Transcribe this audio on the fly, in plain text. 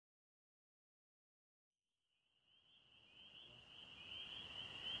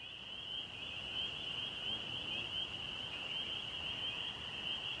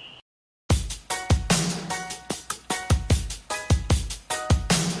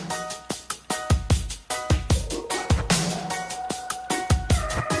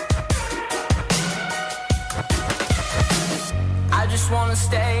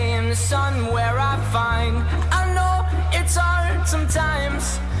sun where I find. I know it's hard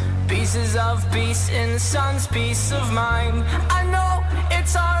sometimes. Pieces of peace in the sun's peace of mind. I know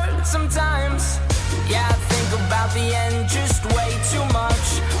it's hard sometimes. Yeah, I think about the end just way too much.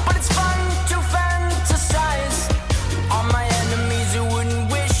 But it's fun to fantasize on my enemies who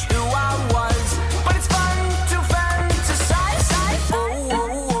wouldn't wish who I was. But it's fun to fantasize. Oh, oh,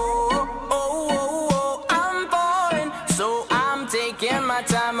 oh, oh, oh, oh, I'm falling, so I'm taking my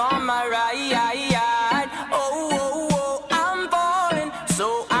time on my ride. Oh, oh, oh, I'm falling,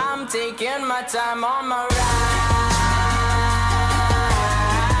 so I'm taking my time on my ride.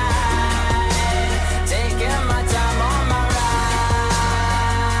 Taking my time on my ride.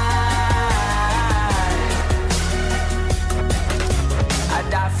 I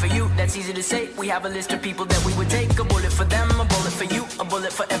die for you, that's easy to say. We have a list of people that we would take. A bullet for them, a bullet for you, a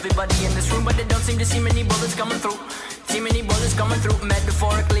bullet for everybody in this room. But they don't seem to see many bullets coming through. See many bullets coming through.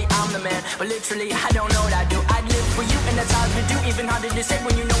 Metaphorically, I'm the man, but literally, I don't know what I do. I'd live for you, and that's hard to do. Even harder to say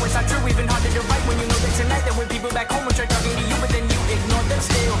when you know it's not true. Even harder to write when you know that tonight there were people back home who tried talking to you, but then you ignored them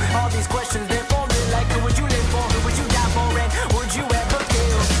still. All these questions, they're falling like, who would you live for? Who would you die for? And would you ever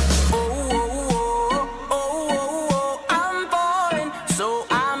kill? Oh, oh, oh, oh, oh, oh, I'm falling, so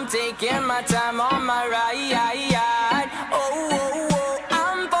I'm taking my time on my ride. Oh, oh, oh,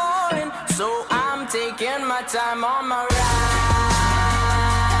 I'm falling, so I'm taking my time on my ride.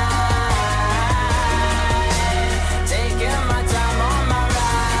 Taking my time on my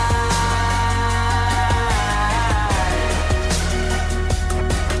ride.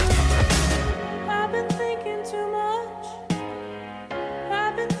 I've been thinking too much.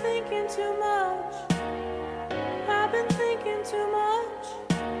 I've been thinking too much. I've been thinking too much.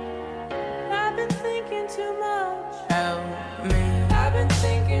 I've been thinking too much. Help me. I've been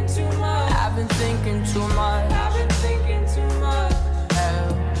thinking too much. I've been thinking too much. I've been thinking too much.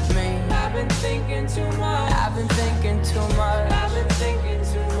 Help me. I've been thinking too much. I've been thinking too much. I've been thinking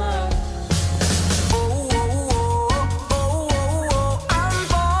too much. Oh, oh, oh, oh, oh, oh, I'm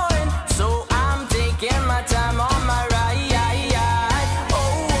falling, so I'm taking my time on my ride. Oh,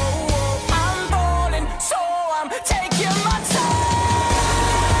 oh, oh, I'm falling, so I'm taking my time.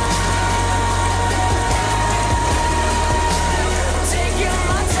 Taking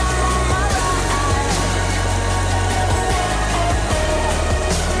my time on my ride.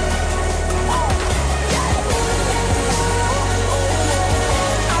 Oh, yeah.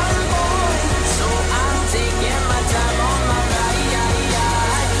 I'm falling, so I'm taking my time on my ride.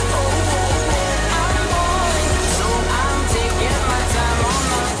 Oh, I'm falling, so I'm taking my time on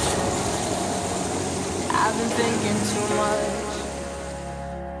my. I've been thinking too much.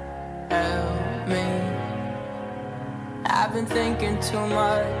 Help me. I've been thinking too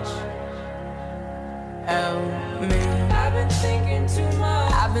much. Help